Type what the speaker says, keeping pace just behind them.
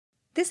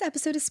This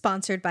episode is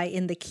sponsored by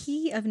In the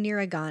Key of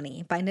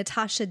Niragani by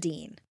Natasha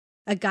Dean.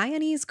 A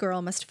Guyanese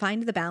girl must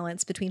find the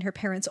balance between her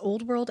parents'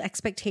 old world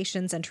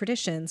expectations and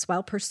traditions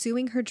while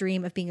pursuing her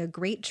dream of being a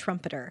great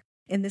trumpeter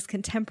in this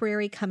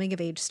contemporary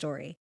coming-of-age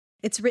story.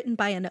 It's written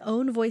by an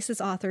Own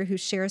Voices author who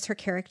shares her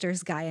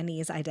character's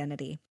Guyanese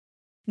identity.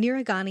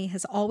 Niragani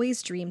has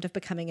always dreamed of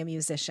becoming a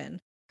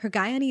musician. Her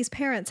Guyanese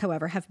parents,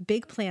 however, have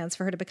big plans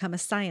for her to become a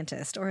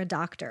scientist or a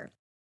doctor.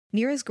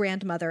 Nira's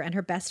grandmother and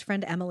her best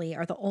friend Emily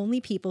are the only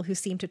people who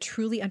seem to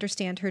truly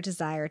understand her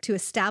desire to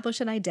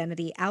establish an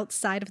identity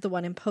outside of the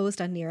one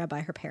imposed on Nira by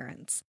her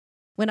parents.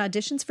 When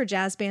auditions for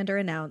jazz band are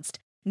announced,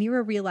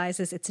 Nira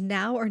realizes it's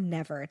now or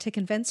never to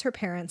convince her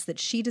parents that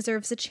she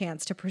deserves a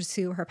chance to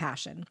pursue her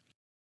passion.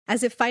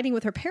 As if fighting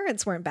with her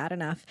parents weren't bad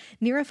enough,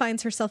 Nira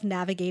finds herself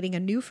navigating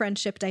a new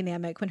friendship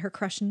dynamic when her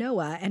crush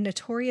Noah and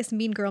notorious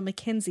mean girl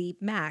Mackenzie,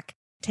 Mac,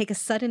 take a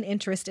sudden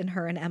interest in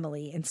her and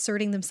Emily,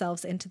 inserting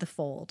themselves into the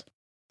fold.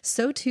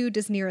 So too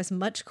does Nira's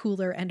much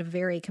cooler and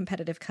very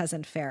competitive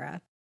cousin Farah.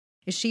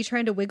 Is she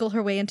trying to wiggle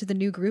her way into the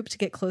new group to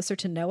get closer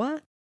to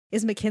Noah?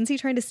 Is Mackenzie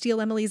trying to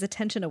steal Emily's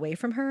attention away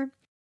from her?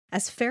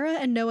 As Farah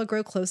and Noah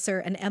grow closer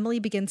and Emily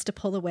begins to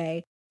pull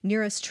away,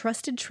 Nira's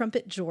trusted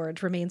trumpet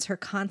George remains her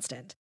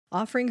constant,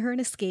 offering her an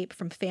escape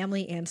from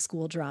family and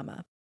school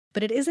drama.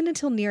 But it isn't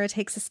until Nira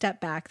takes a step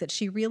back that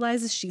she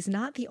realizes she's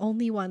not the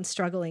only one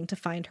struggling to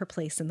find her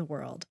place in the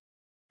world.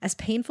 As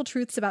painful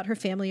truths about her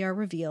family are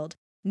revealed,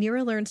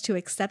 Nira learns to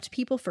accept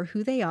people for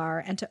who they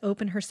are and to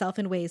open herself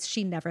in ways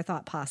she never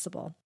thought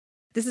possible.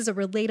 This is a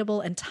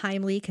relatable and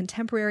timely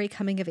contemporary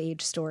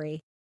coming-of-age story.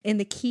 In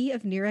the Key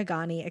of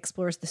Niragani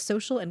explores the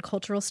social and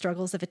cultural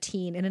struggles of a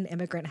teen in an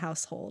immigrant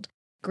household.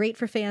 Great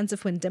for fans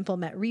of When Dimple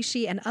Met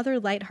Rishi and other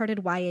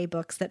lighthearted YA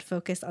books that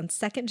focus on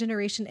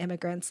second-generation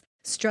immigrants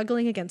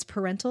struggling against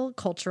parental,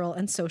 cultural,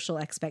 and social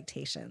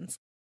expectations.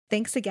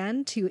 Thanks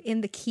again to In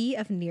the Key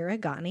of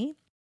Niragani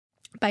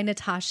by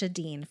Natasha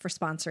Dean for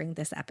sponsoring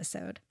this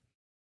episode.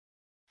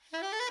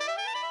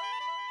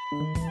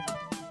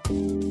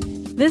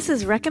 This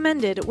is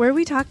Recommended, where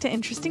we talk to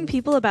interesting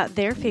people about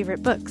their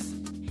favorite books.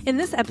 In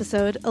this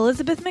episode,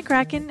 Elizabeth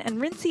McCracken and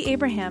Rincey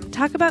Abraham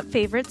talk about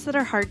favorites that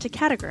are hard to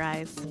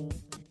categorize.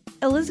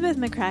 Elizabeth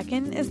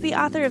McCracken is the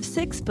author of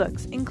 6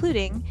 books,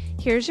 including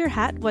Here's Your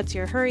Hat, What's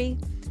Your Hurry?,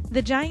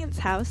 The Giant's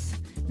House,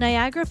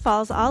 Niagara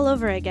Falls All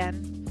Over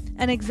Again,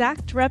 An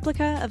Exact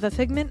Replica of a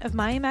Figment of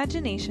My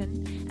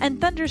Imagination, and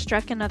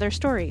Thunderstruck and Other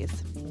Stories.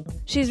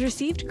 She's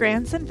received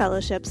grants and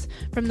fellowships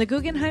from the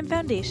Guggenheim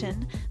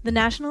Foundation, the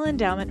National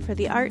Endowment for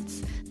the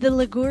Arts, the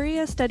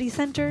Liguria Study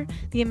Center,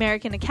 the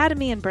American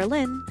Academy in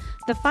Berlin,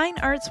 the Fine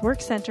Arts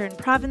Work Center in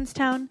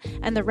Provincetown,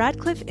 and the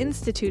Radcliffe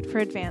Institute for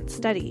Advanced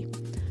Study.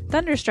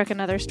 Thunderstruck and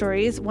Other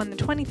Stories won the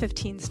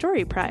 2015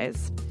 Story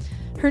Prize.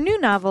 Her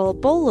new novel,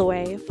 Bowl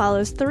Away,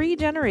 follows 3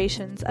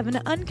 generations of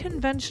an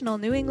unconventional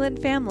New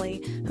England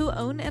family who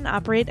own and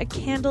operate a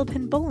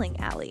candlepin bowling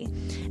alley.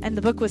 And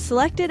the book was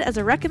selected as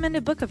a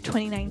recommended book of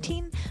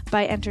 2019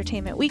 by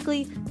Entertainment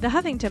Weekly, The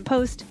Huffington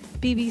Post,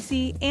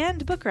 BBC,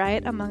 and Book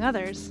Riot, among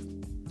others.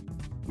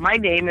 My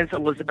name is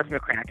Elizabeth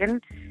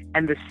McCracken,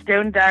 and The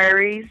Stone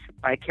Diaries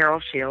by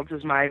Carol Shields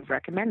is my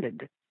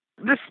recommended.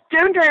 The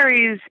Stone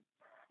Diaries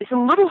is a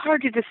little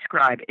hard to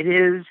describe. It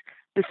is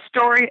the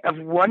story of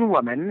one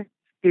woman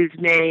whose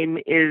name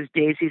is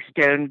Daisy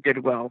Stone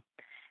Goodwill.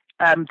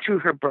 Through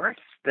her birth,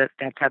 that's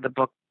how the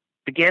book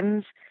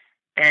begins,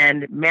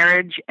 and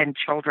marriage and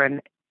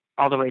children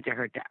all the way to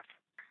her death.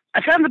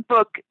 I found the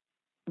book,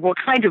 well,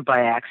 kind of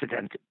by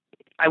accident.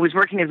 I was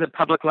working as a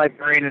public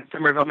librarian in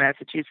Somerville,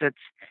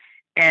 Massachusetts,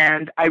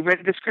 and I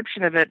read a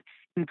description of it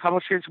in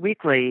Publishers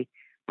Weekly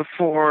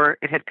before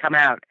it had come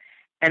out.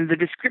 And the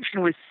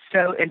description was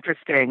so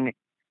interesting,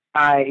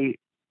 I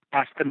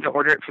asked them to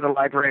order it for the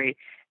library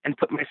and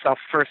put myself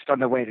first on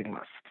the waiting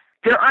list.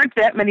 There aren't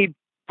that many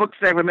books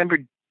that I remember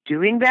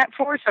doing that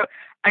for, so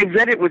I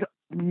read it with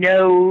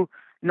no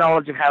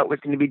knowledge of how it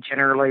was going to be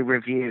generally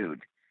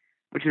reviewed,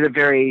 which is a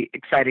very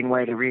exciting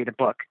way to read a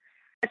book.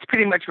 It's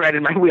pretty much right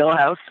in my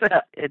wheelhouse.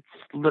 It's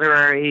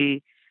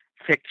literary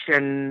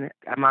fiction.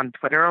 I'm on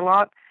Twitter a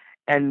lot,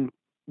 and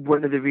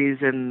one of the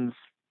reasons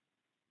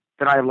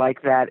that I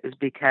like that is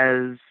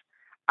because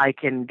I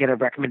can get a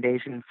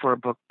recommendation for a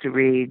book to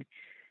read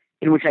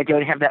in which I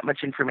don't have that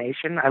much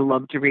information. I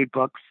love to read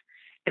books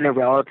in a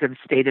relative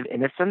state of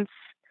innocence,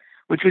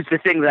 which was the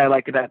thing that I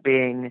liked about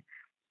being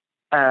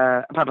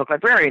a public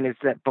librarian, is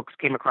that books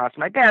came across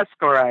my desk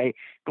or I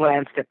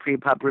glanced at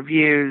pre-pub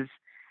reviews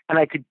and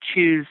I could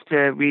choose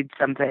to read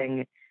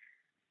something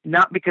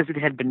not because it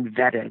had been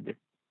vetted,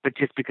 but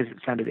just because it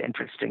sounded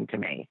interesting to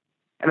me.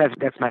 And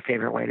that's my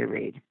favorite way to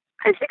read.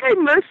 I think I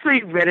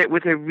mostly read it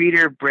with a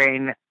reader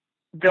brain,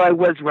 though I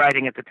was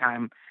writing at the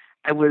time.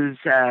 I was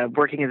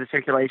working as a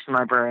circulation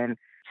librarian,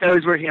 so I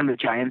was working on The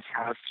Giant's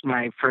House,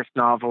 my first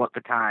novel at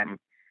the time.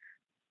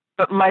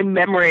 But my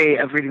memory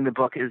of reading the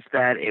book is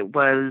that it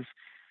was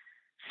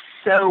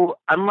so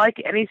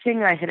unlike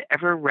anything I had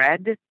ever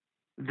read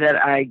that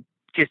I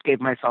just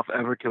gave myself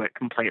over to it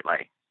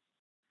completely.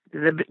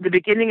 The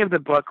beginning of the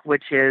book,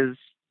 which is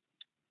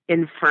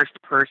in first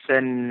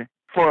person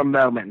for a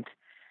moment.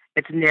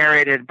 It's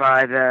narrated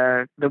by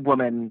the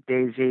woman,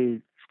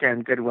 Daisy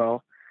Stone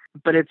Goodwill,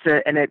 but it's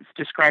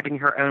describing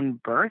her own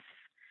birth,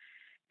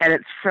 and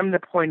it's from the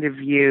point of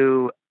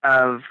view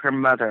of her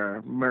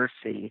mother,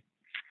 Mercy,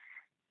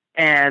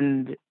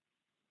 and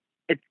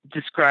it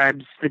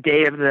describes the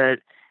day of the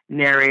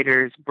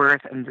narrator's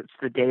birth, and it's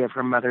the day of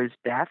her mother's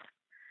death,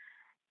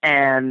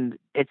 and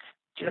it's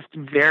just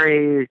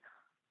very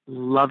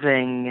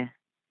loving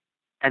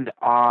and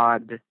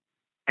odd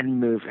and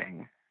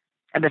moving.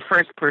 And the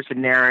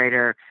first-person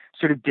narrator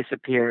sort of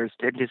disappears.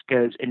 It just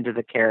goes into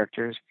the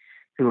characters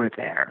who are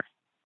there.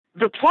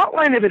 The plot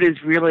line of it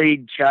is really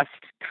just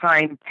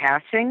time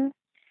passing,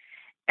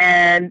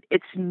 and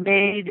it's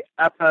made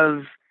up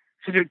of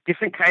sort of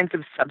different kinds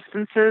of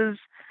substances.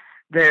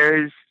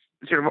 There's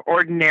sort of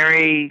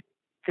ordinary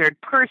third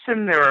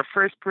person, there are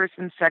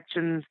first-person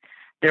sections,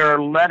 there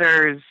are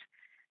letters,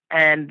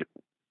 and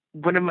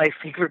one of my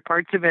favorite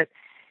parts of it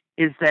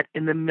is that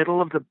in the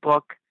middle of the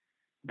book,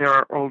 there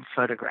are old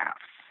photographs.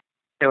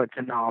 So it's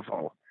a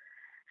novel.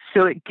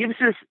 So it gives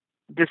us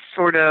this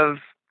sort of,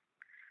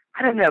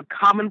 I don't know,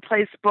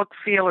 commonplace book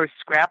feel or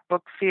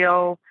scrapbook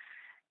feel.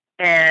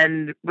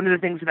 And one of the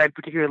things that I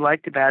particularly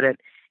liked about it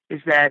is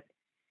that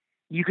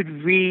you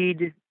could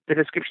read the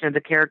description of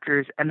the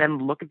characters and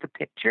then look at the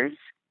pictures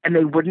and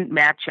they wouldn't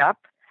match up.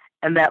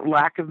 And that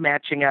lack of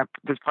matching up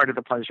was part of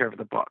the pleasure of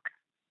the book.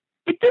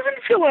 It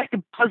doesn't feel like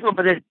a puzzle,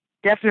 but it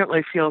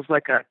definitely feels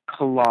like a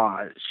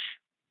collage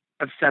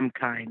of some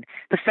kind.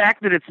 The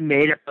fact that it's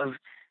made up of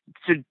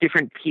sort of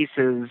different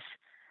pieces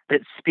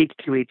that speak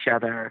to each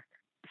other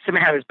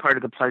somehow is part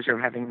of the pleasure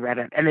of having read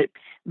it. And it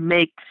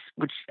makes,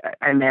 which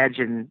I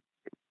imagine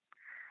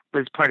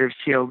was part of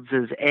Shields'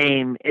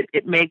 aim,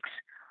 it makes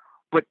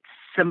what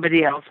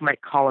somebody else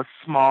might call a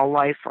small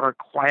life or a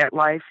quiet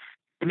life,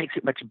 it makes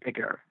it much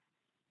bigger.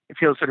 It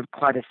feels sort of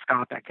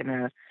kaleidoscopic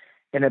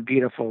in a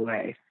beautiful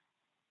way.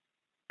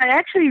 I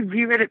actually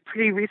reread it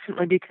pretty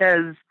recently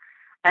because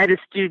I had a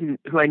student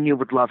who I knew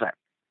would love it,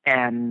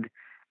 and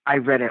I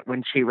read it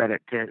when she read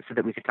it so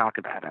that we could talk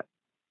about it.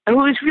 And it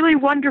was really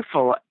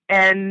wonderful,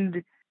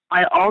 and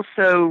I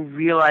also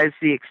realized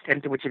the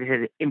extent to which it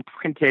had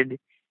imprinted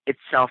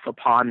itself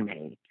upon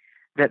me,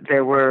 that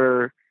there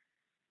were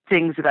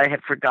things that I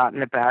had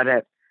forgotten about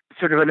it,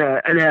 sort of in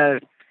a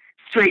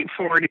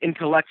straightforward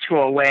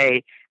intellectual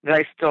way, that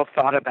I still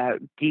thought about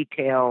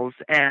details,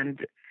 and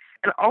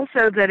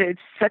also that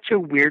it's such a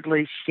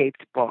weirdly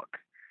shaped book.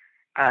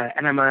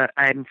 And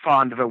I'm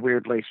fond of a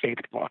weirdly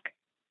shaped book.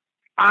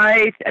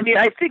 I mean,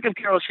 I think of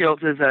Carol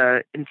Shields as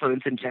an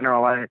influence in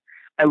general.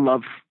 I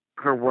love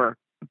her work.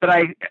 But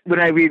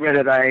when I reread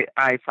it,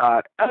 I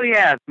thought, oh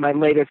yeah, my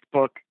latest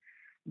book,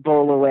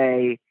 Bowl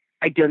Away,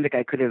 I don't think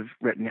I could have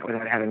written it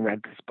without having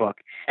read this book.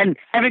 And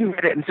having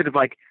read it and sort of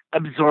like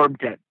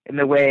absorbed it in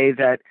the way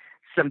that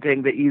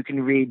something that you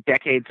can read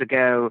decades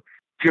ago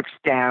drips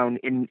down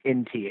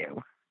into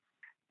you.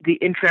 The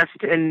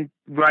interest in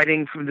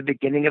writing from the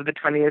beginning of the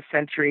 20th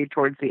century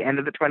towards the end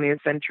of the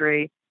 20th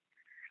century,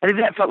 I think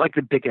that felt like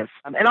the biggest.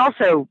 And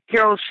also,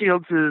 Carol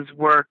Shields'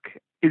 work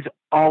is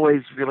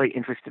always really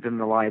interested in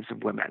the lives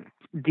of women,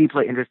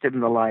 deeply interested in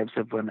the lives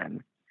of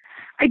women.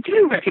 I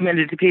do recommend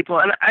it to people,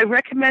 and I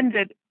recommend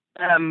it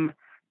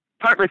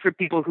partly for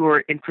people who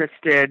are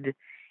interested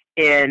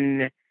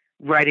in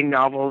writing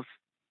novels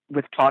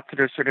with plots that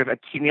are sort of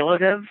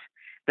accumulative,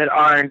 that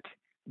aren't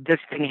this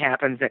thing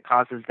happens that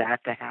causes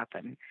that to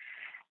happen.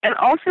 And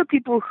also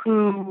people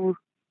who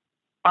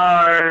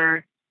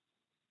are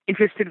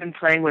interested in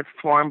playing with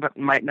form but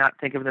might not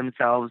think of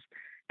themselves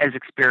as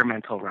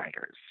experimental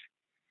writers.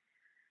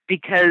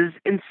 Because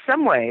in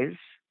some ways,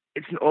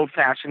 it's an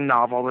old-fashioned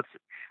novel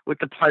with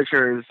the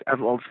pleasures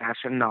of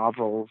old-fashioned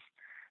novels,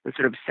 the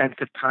sort of sense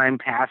of time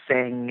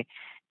passing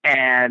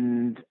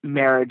and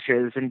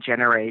marriages and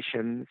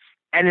generations.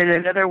 And in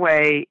another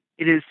way,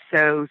 it is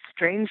so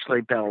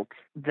strangely built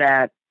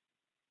that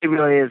it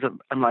really is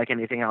unlike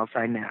anything else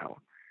I know.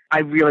 I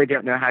really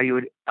don't know how you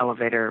would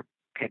elevator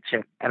pitch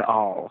it at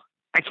all.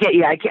 I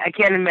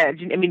can't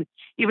imagine. I mean,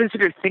 even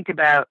sort of think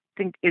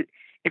it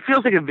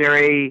feels like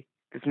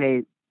this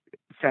may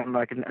sound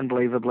like an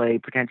unbelievably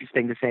pretentious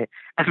thing to say,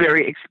 a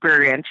very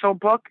experiential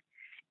book,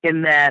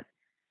 in that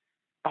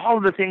all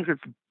of the things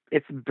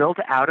it's built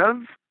out of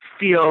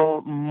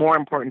feel more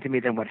important to me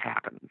than what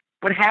happens.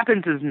 What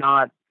happens is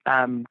not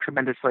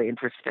tremendously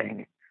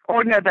interesting.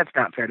 Or no, that's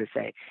not fair to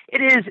say.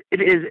 It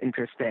is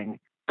interesting,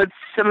 but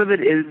some of it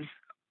is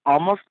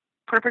almost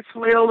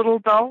purposefully a little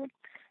dull,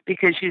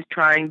 because she's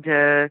trying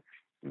to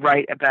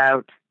write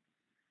about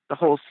the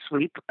whole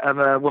sweep of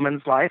a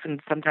woman's life,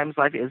 and sometimes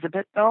life is a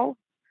bit dull.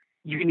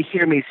 You can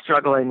hear me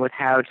struggling with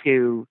how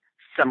to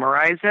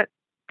summarize it,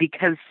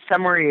 because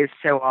summary is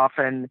so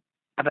often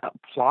about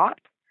plot,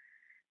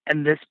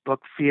 and this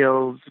book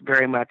feels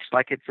very much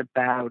like it's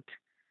about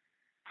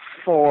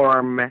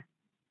form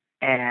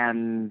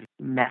and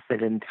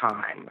method and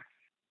time.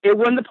 It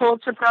won the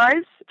Pulitzer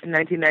Prize in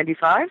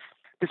 1995,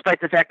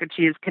 despite the fact that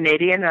she is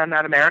Canadian and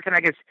not American.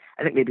 I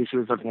think maybe she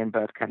was living in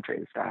both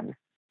countries then.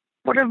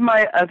 One of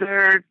my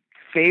other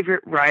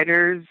favorite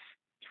writers,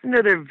 even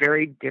though they're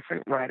very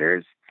different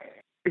writers,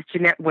 is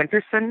Jeanette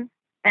Winterson.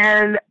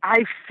 And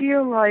I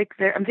feel like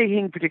I'm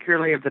thinking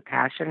particularly of The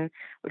Passion,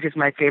 which is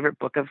my favorite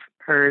book of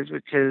hers,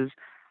 which is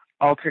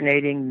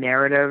alternating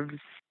narratives.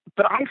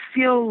 But I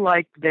feel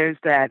like there's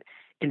that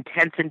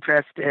intense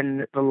interest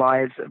in the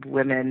lives of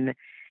women,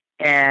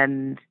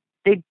 and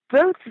they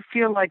both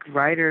feel like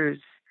writers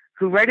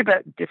who write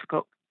about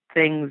difficult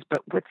things,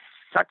 but with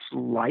such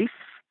life.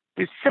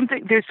 There's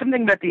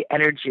something about the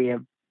energy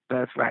of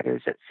both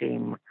writers that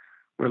seem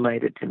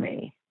related to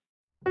me.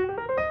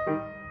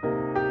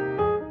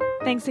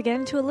 Thanks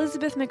again to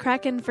Elizabeth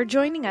McCracken for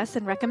joining us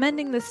and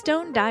recommending The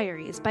Stone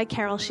Diaries by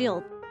Carol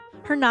Shield.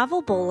 Her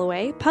novel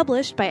Bolaway,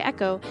 published by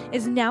Echo,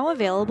 is now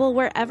available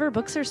wherever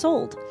books are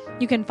sold.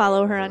 You can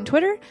follow her on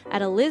Twitter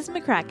at Eliz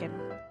McCracken.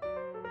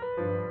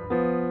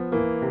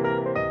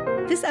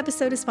 This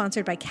episode is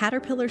sponsored by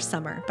Caterpillar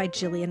Summer by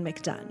Gillian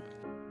McDunn.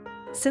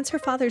 Since her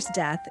father's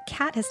death,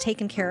 Kat has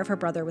taken care of her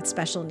brother with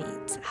special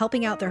needs,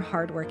 helping out their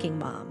hardworking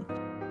mom.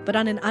 But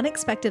on an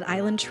unexpected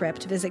island trip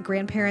to visit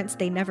grandparents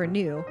they never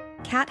knew,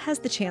 Kat has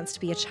the chance to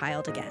be a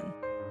child again.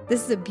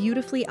 This is a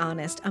beautifully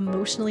honest,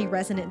 emotionally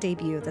resonant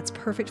debut that's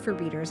perfect for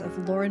readers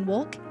of Lauren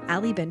Wolk,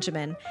 Allie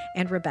Benjamin,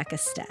 and Rebecca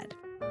Stead.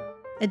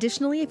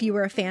 Additionally, if you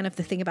are a fan of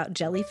The Thing About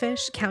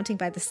Jellyfish, Counting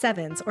by the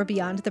Sevens, or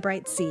Beyond the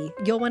Bright Sea,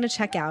 you'll want to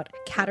check out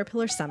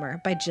Caterpillar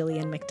Summer by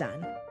Gillian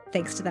McDunn.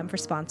 Thanks to them for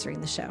sponsoring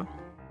the show.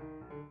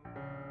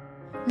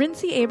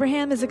 Rincy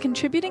Abraham is a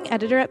contributing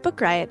editor at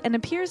Book Riot and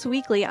appears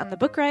weekly on the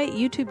Book Riot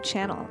YouTube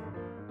channel.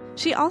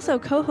 She also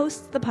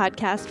co-hosts the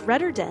podcast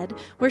Read or Dead,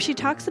 where she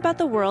talks about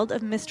the world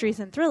of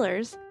mysteries and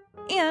thrillers,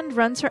 and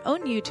runs her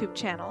own YouTube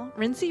channel,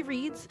 Rincy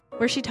Reads,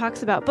 where she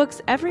talks about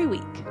books every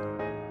week.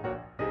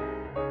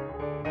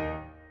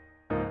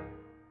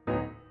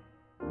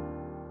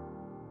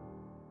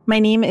 My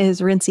name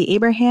is Rincy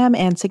Abraham,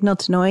 and Signal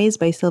to Noise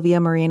by Sylvia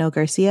Moreno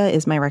Garcia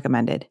is my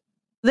recommended.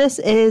 This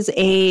is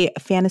a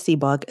fantasy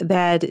book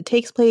that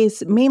takes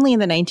place mainly in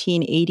the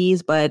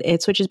 1980s, but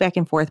it switches back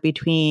and forth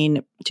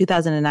between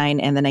 2009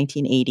 and the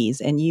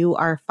 1980s. And you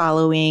are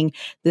following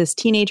this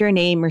teenager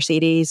named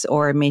Mercedes,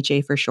 or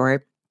Meche for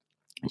short.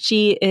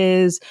 She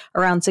is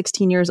around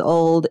 16 years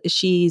old.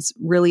 She's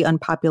really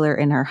unpopular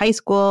in her high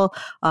school.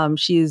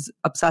 She's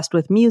obsessed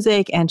with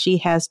music, and she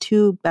has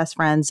two best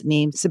friends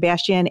named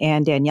Sebastian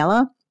and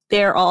Daniela.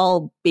 They're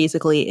all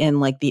basically in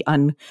like the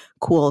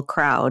uncool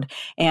crowd.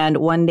 And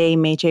one day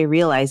Meche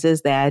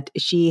realizes that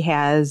she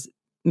has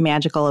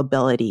magical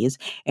abilities.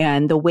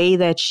 And the way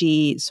that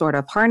she sort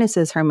of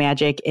harnesses her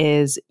magic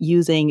is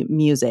using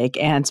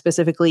music. And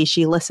specifically,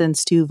 she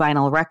listens to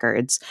vinyl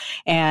records.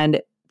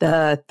 And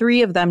the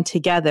three of them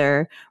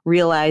together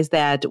realize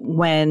that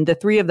when the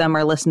three of them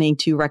are listening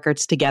to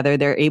records together,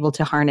 they're able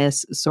to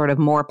harness sort of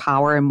more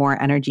power and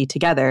more energy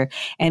together.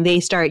 And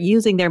they start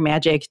using their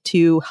magic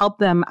to help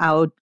them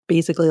out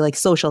basically like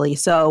socially.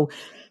 So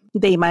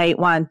they might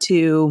want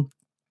to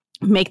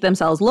make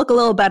themselves look a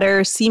little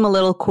better, seem a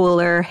little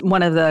cooler.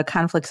 One of the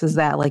conflicts is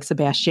that like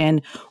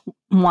Sebastian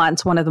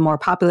wants one of the more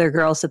popular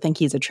girls to think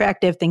he's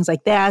attractive, things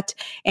like that.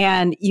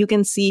 And you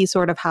can see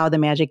sort of how the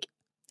magic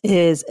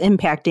is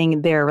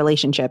impacting their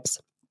relationships.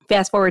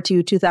 Fast forward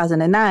to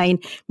 2009,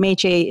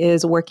 Meche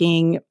is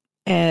working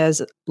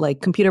as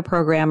like computer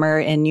programmer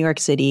in New York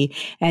City,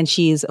 and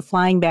she's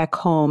flying back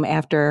home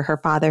after her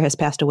father has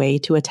passed away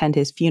to attend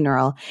his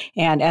funeral.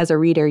 And as a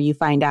reader, you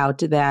find out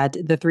that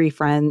the three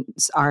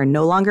friends are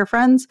no longer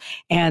friends.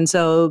 And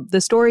so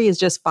the story is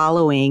just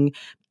following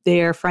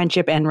their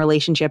friendship and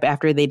relationship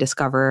after they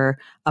discover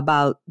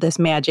about this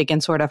magic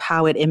and sort of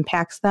how it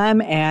impacts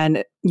them.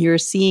 And you're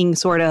seeing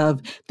sort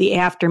of the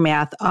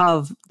aftermath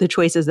of the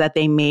choices that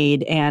they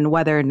made and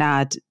whether or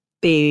not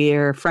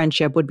their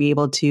friendship would be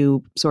able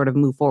to sort of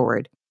move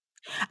forward.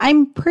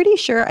 I'm pretty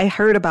sure I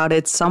heard about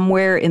it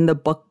somewhere in the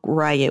Book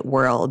Riot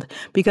world,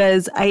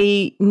 because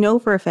I know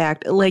for a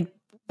fact, like,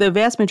 the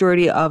vast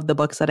majority of the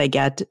books that I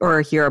get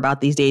or hear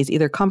about these days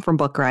either come from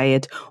Book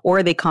Riot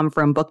or they come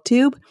from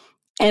BookTube.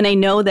 And I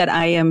know that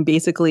I am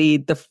basically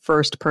the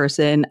first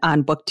person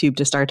on BookTube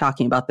to start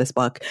talking about this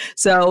book.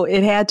 So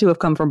it had to have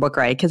come from Book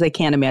Riot, because I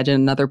can't imagine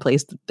another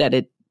place that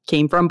it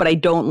came from, but I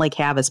don't like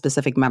have a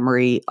specific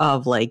memory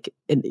of like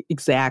an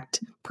exact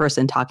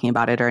person talking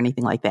about it or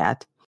anything like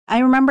that. I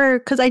remember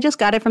because I just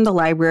got it from the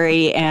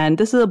library, and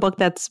this is a book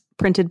that's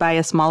printed by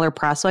a smaller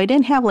press. So I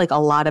didn't have like a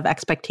lot of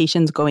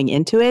expectations going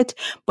into it,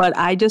 but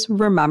I just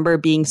remember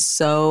being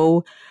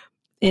so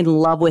in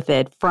love with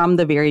it from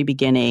the very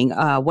beginning.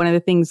 One of the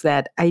things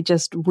that I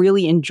just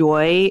really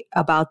enjoy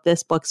about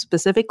this book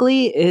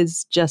specifically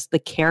is just the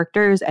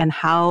characters and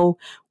how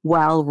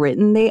well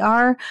written they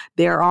are.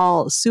 They're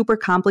all super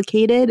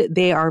complicated.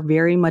 They are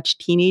very much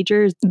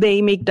teenagers.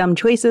 They make dumb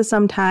choices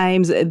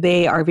sometimes.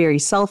 They are very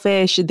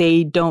selfish.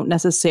 They don't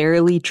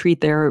necessarily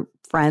treat their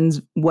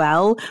friends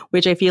well,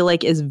 which I feel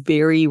like is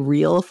very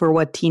real for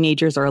what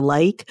teenagers are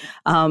like.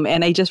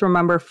 And I just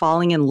remember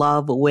falling in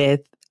love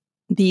with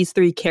these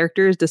three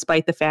characters,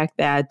 despite the fact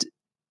that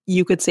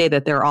you could say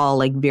that they're all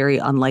like very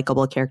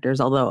unlikable characters,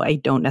 although I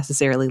don't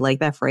necessarily like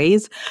that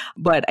phrase.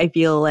 But I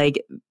feel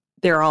like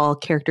they're all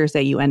characters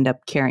that you end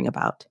up caring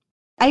about.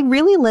 I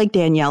really like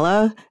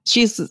Daniela.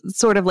 She's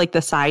sort of like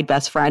the side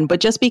best friend, but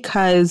just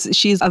because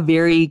she's a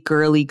very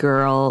girly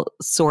girl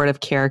sort of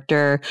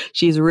character,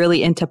 she's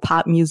really into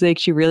pop music.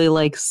 She really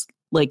likes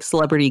like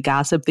celebrity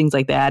gossip, things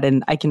like that.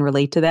 And I can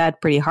relate to that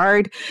pretty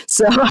hard.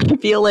 So I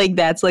feel like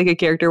that's like a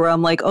character where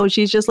I'm like, oh,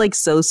 she's just like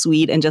so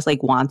sweet and just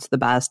like wants the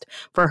best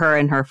for her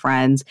and her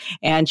friends.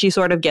 And she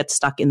sort of gets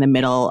stuck in the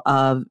middle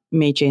of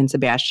Meche and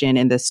Sebastian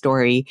in this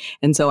story.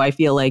 And so I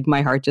feel like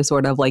my heart just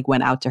sort of like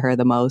went out to her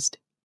the most.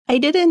 I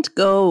didn't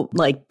go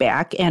like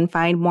back and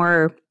find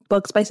more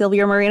books by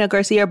Silvia Moreno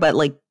Garcia, but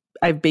like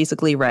I've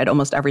basically read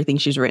almost everything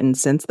she's written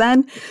since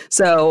then.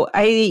 So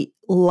I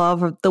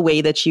love the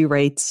way that she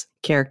writes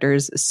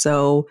characters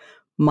so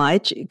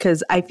much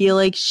because I feel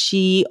like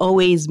she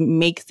always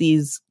makes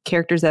these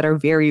characters that are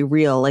very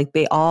real. Like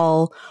they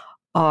all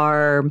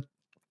are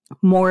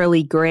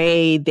morally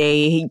gray.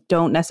 They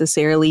don't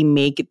necessarily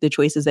make the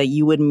choices that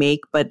you would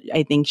make, but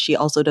I think she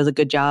also does a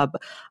good job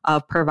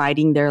of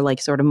providing their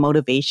like sort of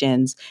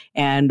motivations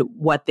and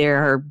what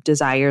their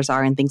desires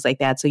are and things like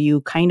that. So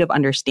you kind of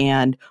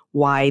understand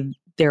why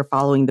they're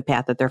following the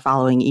path that they're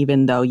following,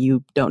 even though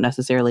you don't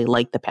necessarily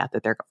like the path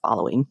that they're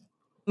following.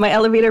 My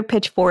elevator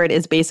pitch for it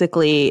is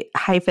basically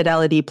High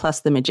Fidelity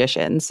plus The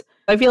Magicians.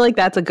 I feel like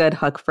that's a good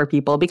hook for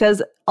people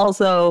because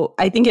also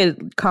I think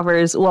it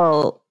covers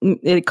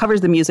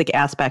the music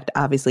aspect,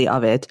 obviously,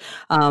 of it.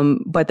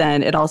 But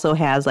then it also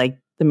has like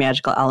the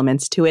magical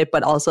elements to it.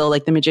 But also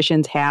like The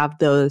Magicians have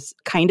those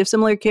kind of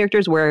similar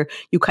characters where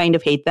you kind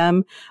of hate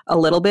them a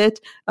little bit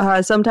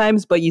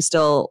sometimes, but you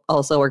still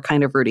also are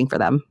kind of rooting for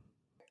them.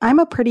 I'm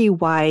a pretty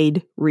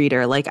wide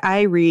reader. Like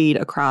I read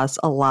across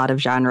a lot of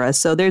genres.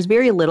 So there's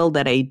very little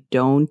that I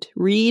don't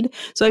read.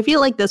 So I feel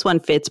like this one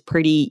fits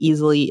pretty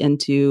easily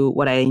into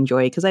what I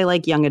enjoy because I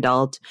like young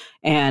adult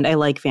and I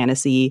like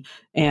fantasy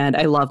and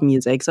I love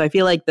music. So I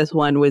feel like this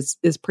one is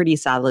pretty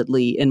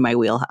solidly in my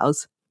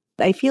wheelhouse.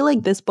 I feel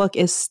like this book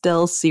is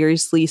still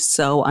seriously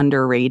so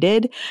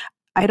underrated.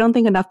 I don't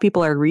think enough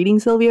people are reading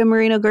Silvia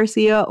Moreno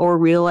Garcia or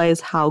realize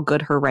how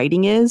good her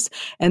writing is.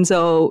 And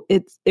so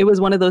it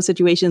was one of those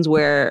situations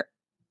where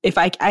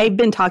I've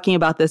been talking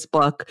about this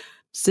book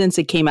since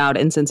it came out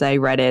and since I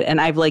read it,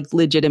 and I've like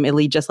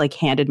legitimately just like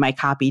handed my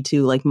copy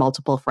to like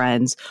multiple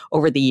friends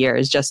over the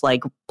years, just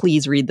like,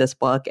 please read this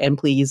book and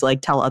please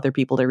like tell other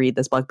people to read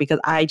this book because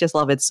I just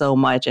love it so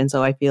much. And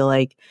so I feel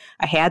like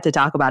I had to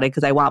talk about it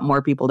because I want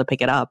more people to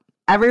pick it up.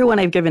 Everyone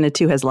I've given it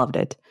to has loved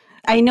it.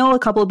 I know a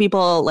couple of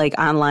people like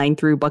online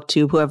through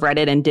BookTube who have read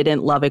it and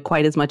didn't love it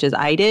quite as much as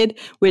I did,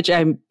 which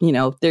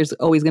there's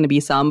always going to be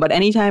some. But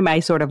anytime I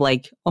sort of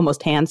like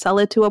almost hand sell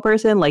it to a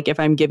person, like if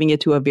I'm giving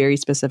it to a very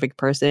specific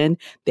person,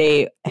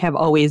 they have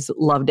always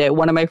loved it.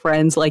 One of my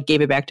friends like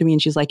gave it back to me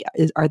and she's like,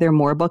 are there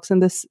more books in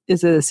this?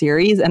 Is it a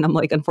series? And I'm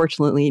like,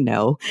 unfortunately,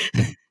 no.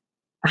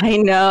 I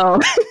know.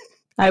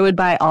 I would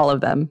buy all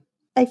of them.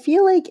 I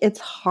feel like it's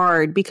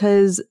hard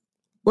because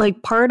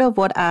like part of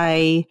what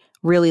I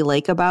really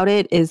like about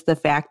it is the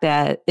fact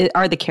that it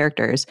are the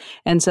characters.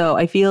 And so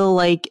I feel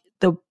like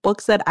the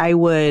books that I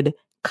would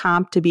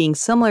comp to being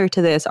similar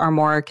to this are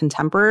more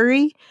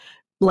contemporary,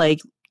 like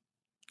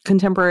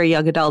contemporary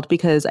young adult,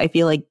 because I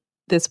feel like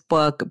this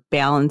book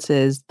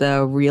balances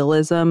the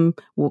realism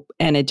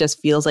and it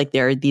just feels like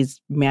there are these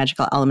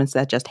magical elements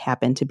that just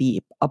happen to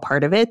be a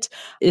part of it.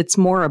 It's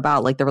more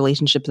about like the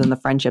relationships and the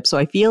friendships. So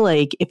I feel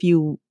like if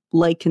you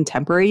like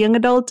contemporary young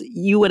adult,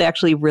 you would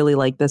actually really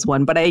like this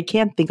one. But I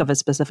can't think of a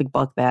specific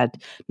book that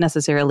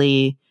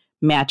necessarily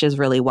matches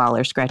really well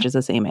or scratches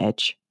the same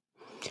itch.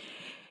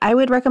 I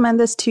would recommend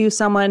this to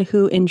someone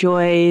who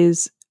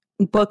enjoys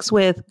books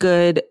with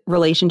good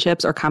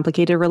relationships or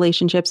complicated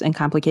relationships and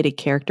complicated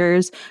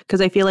characters, because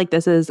I feel like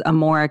this is a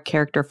more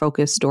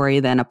character-focused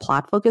story than a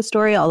plot-focused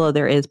story, although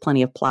there is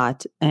plenty of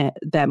plot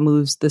that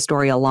moves the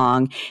story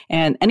along.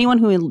 And anyone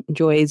who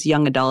enjoys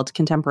young adult,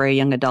 contemporary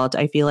young adult,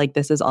 I feel like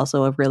this is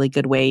also a really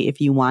good way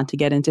if you want to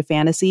get into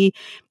fantasy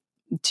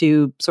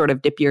to sort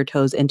of dip your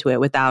toes into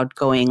it without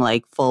going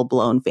like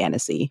full-blown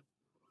fantasy.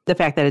 The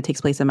fact that it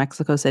takes place in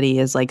Mexico City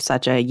is like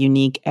such a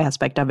unique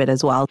aspect of it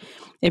as well.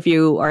 If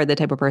you are the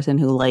type of person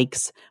who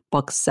likes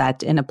books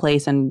set in a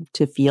place and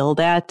to feel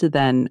that,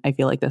 then I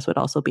feel like this would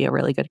also be a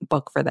really good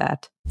book for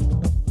that.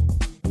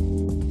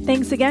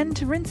 Thanks again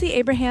to Rincy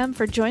Abraham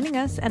for joining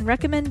us and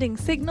recommending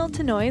Signal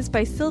to Noise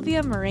by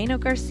Silvia Moreno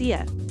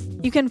Garcia.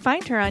 You can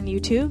find her on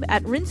YouTube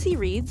at Rincy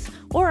Reads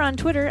or on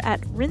Twitter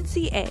at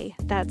RincyA.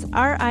 That's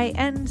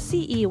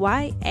RINCEYA.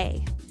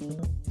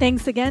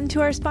 Thanks again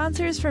to our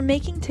sponsors for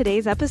making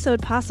today's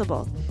episode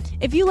possible.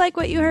 If you like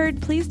what you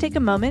heard, please take a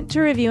moment to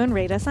review and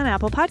rate us on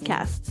Apple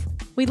Podcasts.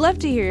 We'd love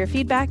to hear your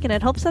feedback, and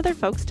it helps other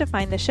folks to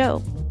find the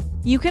show.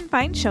 You can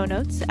find show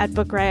notes at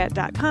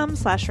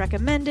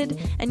bookriot.com/recommended,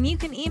 and you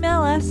can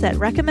email us at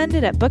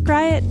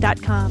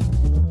recommended@bookriot.com.